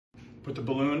Put the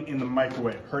balloon in the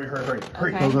microwave. Hurry, hurry, hurry,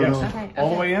 hurry. Okay. Yes. Okay. All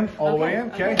the way in, all the way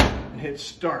in, okay? Okay. And hit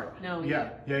start. No. Yeah.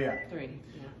 3. Yeah.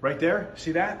 Right there,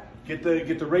 see that? Get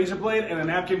the razor blade and a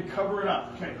napkin, cover it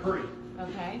up. Okay, hurry.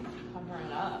 Okay. Cover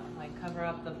it up. Like cover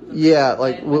up the yeah,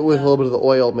 like with a little bit of the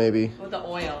oil maybe. With the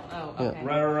oil. Oh, okay.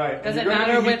 Yeah. Right. Does it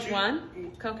matter which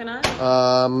one? Coconut?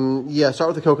 Yeah, start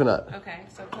with the coconut. Okay,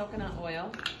 so coconut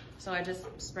oil. So I just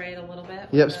spray it a little bit?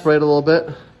 Yep, spray it a little bit.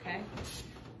 Okay.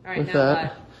 All right, with now that.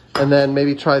 what? And then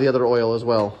maybe try the other oil as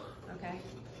well. Okay.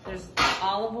 There's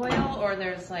olive oil or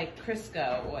there's like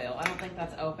Crisco oil. I don't think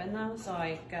that's open though, so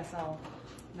I guess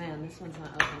man, this one's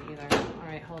not open either. All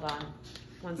right, hold on.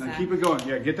 One Now sec. keep it going.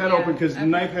 Yeah, get that open because the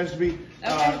knife has to be in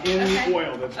the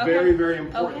oil. That's very, very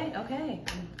important. Okay.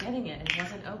 I'm getting it. It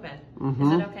wasn't open. Mm-hmm.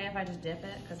 Is it okay if I just dip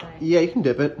it? Yeah, you can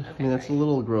dip it. Okay, I mean, that's a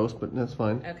little gross, but that's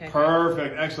fine. Okay.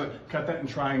 Perfect. Excellent. Cut that in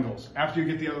triangles. After you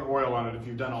get the other oil on it, if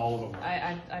you've done all of them.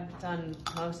 I've done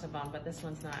most of them, but this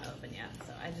one's not open yet.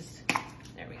 So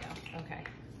there we go. Okay.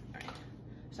 All right.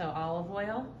 So olive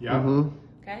oil. Yeah. Mm-hmm.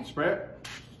 Okay. Spray it.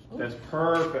 Ooh. That's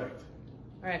perfect.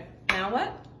 All right. Now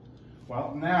what?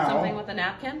 Well, now. Something with a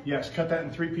napkin? Yes, cut that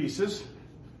in 3 pieces.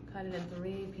 Cut it in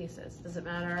 3 pieces. Does it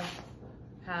matter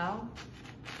how?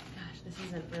 Gosh, this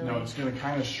isn't really... No, it's going to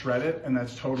kind of shred it, and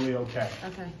that's totally okay.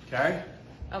 Okay. Okay?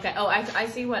 Okay. Oh, I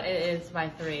see what it is by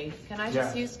 3. Can I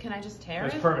just can I just tear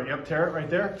That's it? perfect. Yep, tear it right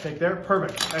there. Take there.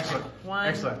 Perfect. Excellent. 1,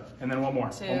 Excellent. And then one more.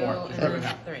 2, One more. Just and rip it then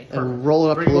down. 3. And roll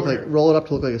it up Bring to it look over like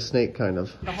here. a snake, kind of.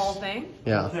 The whole thing?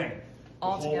 Yeah. Whole thing.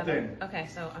 All The whole together? thing. Okay,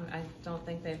 so I don't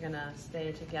think they're gonna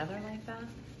stay together like that.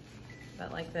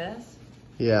 But like this?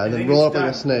 Yeah, and I then think roll it's up like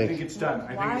a done. snake. I think it's done.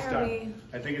 I Why think it's are done. we-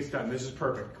 I think it's done. This is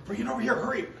perfect. Bring it over here.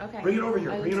 Hurry. Okay. Bring it over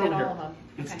here. I Bring it just over did here. all of them.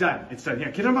 It's Okay. done. It's done. Yeah,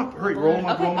 get them up. Hurry. Roll them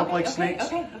up. Okay, roll them up okay, like okay, snakes.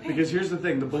 okay. Because here's the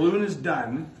thing. The balloon is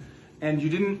done. And you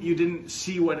didn't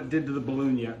see what it did to the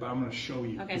balloon yet, but I'm going to show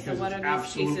you. Okay, so because what it's are these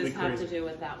absolutely pieces have crazy. to do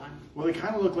with that one? Well, they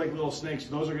kind of look like little snakes.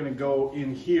 Those are going to go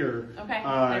in here. Okay,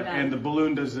 they're done. And the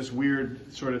balloon does this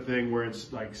weird sort of thing where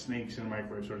it's like snakes in a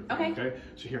microwave sort of thing. Okay.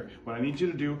 So here, what I need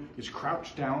you to do is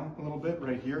crouch down a little bit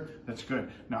right here. That's good.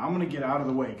 Now I'm going to get out of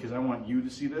the way because I want you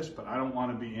to see this, but I don't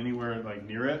want to be anywhere like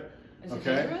near it. Is it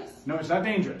Okay? dangerous? No, it's not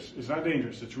dangerous. It's not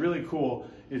dangerous. It's really cool.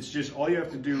 It's just all you have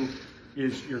to do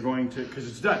is you're going to, because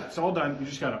it's done. It's all done. You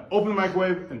just got to open the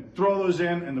microwave and throw those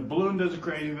in, and the balloon does a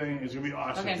crazy thing. It's going to be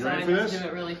awesome. Okay, You so ready I for just this? do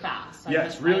it really fast.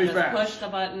 Yes, I really just fast. Push the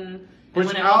button, Push-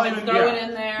 and when it I'll opens, even- throw yeah. it in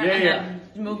there, Yeah, and yeah.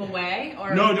 then move away?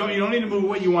 Or No, you don't need to move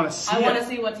away. You want to see I it. want to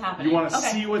see what's happening. You want to Okay,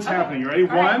 see what's okay. happening. You ready? All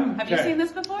right. One. Have you Okay. seen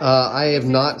this before? I have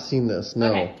not seen this,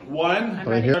 no. Okay. One. I'm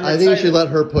But ready. I think you should let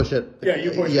her push it. Yeah,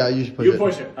 you push it. Yeah, you should push You it.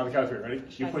 push it. On the count of 3. Ready?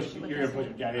 You Okay, push it. with You're this going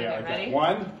to push it. one. Yeah, Okay, okay. ready?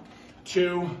 1,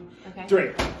 2, Okay. 3.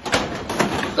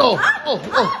 Oh, Oh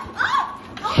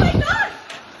my god! Ah!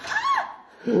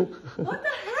 What the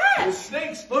heck? The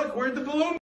snakes. Look, where'd the balloon